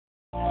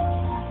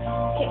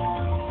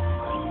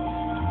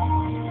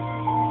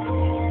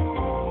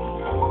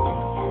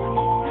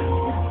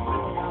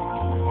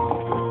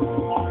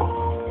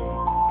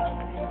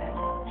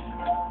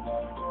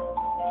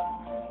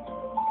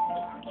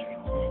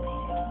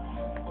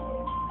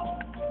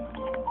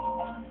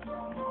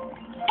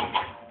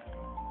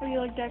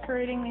like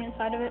decorating the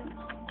inside of it?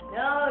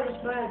 No,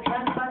 just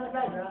trying to find the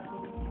bedrock.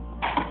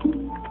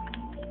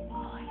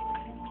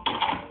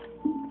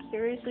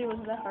 Seriously, was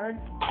that hard?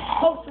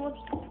 Oh, whoops.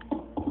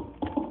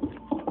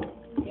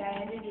 Yeah,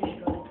 I did just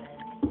go to bed.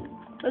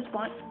 That's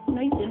fine.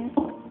 No, you didn't.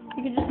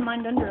 You could just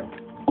mine under him.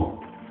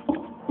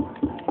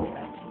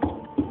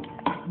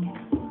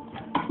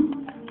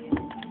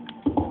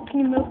 Can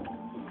you move?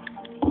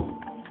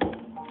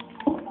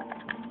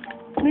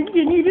 No,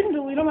 you didn't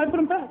delete them. I put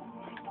them back.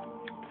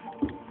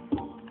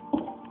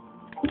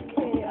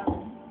 Okay, yeah,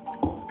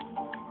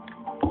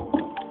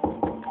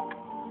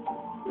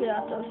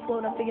 so I was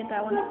float up to get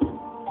that one.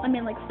 I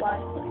mean, like, fly.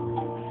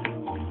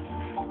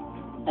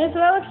 And so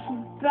that looks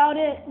about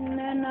it, and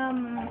then,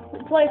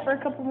 we'll play for a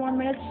couple more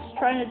minutes,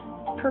 trying to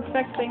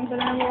perfect things, and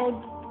then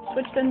we'll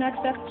switch to the next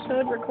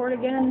episode, record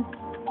again, and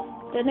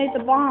detonate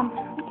the bomb,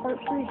 part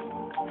 3.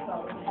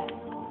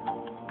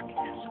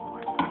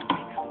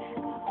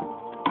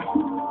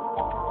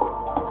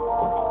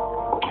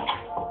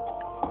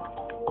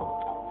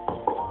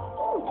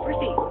 Where's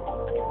he?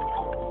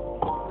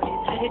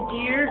 He's headed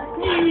deer.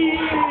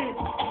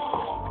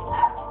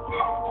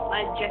 My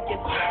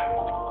objective.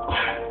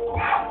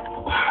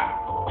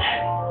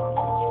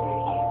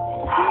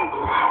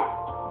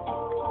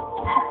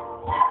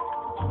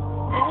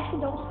 They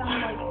actually don't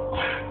sound like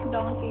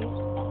donkeys.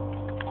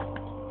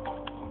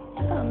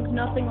 Sounds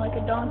nothing like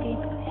a donkey.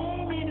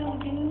 Hey, little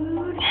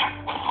dude.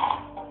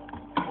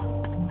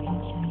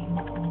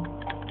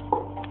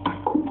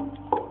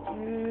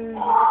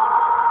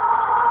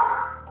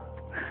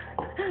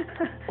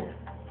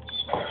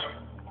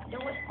 You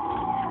know what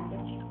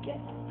you get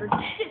for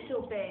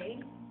disobeying?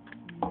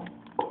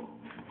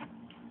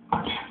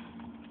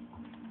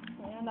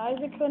 And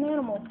Isaac's an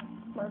animal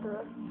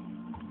murderer.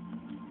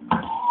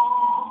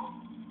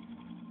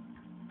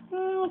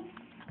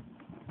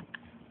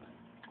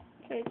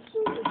 Okay, So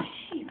the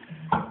sheep.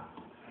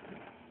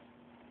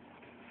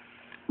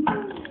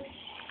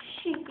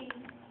 Sheepy.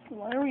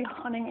 why are we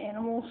hunting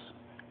animals?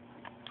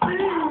 Food.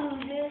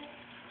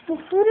 Well,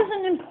 food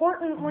isn't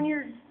important when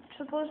you're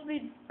supposed to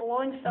be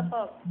blowing stuff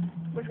up,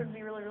 which would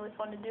be really, really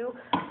fun to do.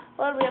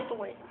 But we have to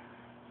wait.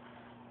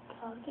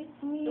 Don't put it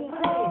in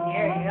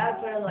here. You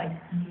gotta put it like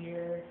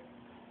here.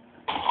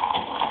 No,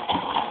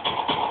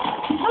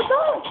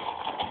 don't!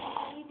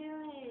 What are you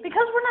doing?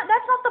 Because we're not,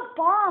 that's not the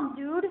bomb,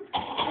 dude.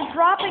 We're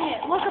dropping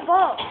it. Look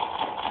above.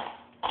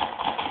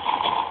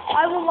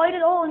 I will light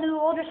it all and it will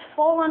all just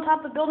fall on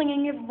top of the building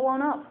and get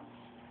blown up.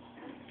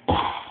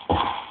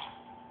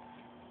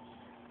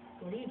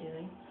 What are you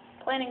doing?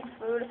 Planting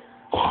food.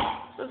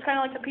 So it's kind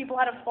of like the people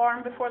had a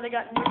farm before they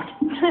got nuked.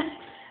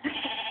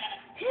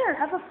 Here,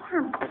 have a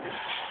farm.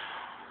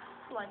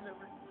 Slides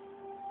over.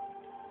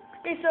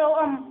 Okay, so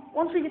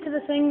once we get to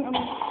the thing,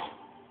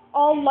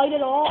 I'll light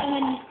it all, and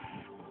then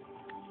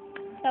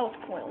that was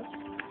pointless.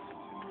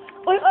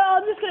 Wait,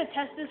 I'm just gonna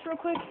test this real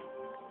quick,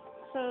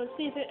 so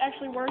see if it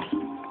actually works.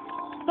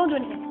 Don't do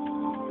anything.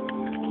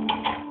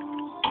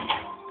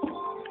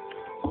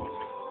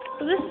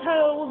 So this is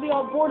how it will be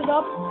all boarded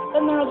up,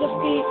 and then it'll just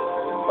be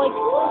like.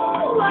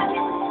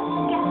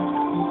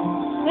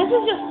 This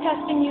is just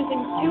testing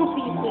using 2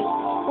 pieces.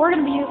 We're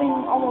gonna be using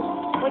almost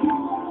like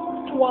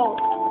 12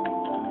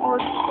 or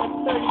like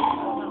 30. I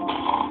don't know.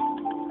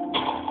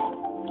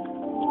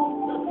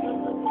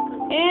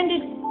 And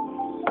it.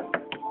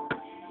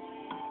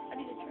 I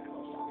need to try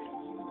those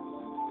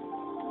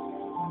options.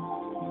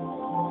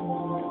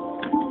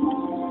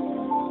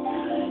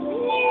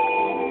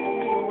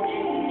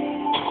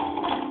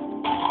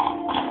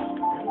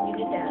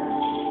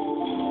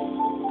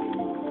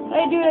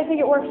 Hey, dude, I think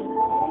it works.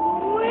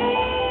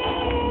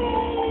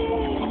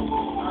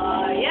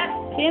 Yep.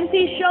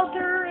 TNT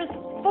shelter is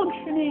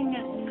functioning.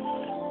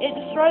 It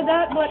destroyed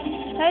that, but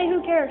hey,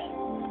 who cares?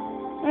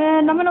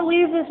 And I'm gonna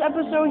leave this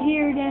episode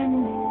here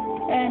then,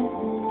 and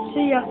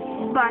see ya.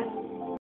 Bye.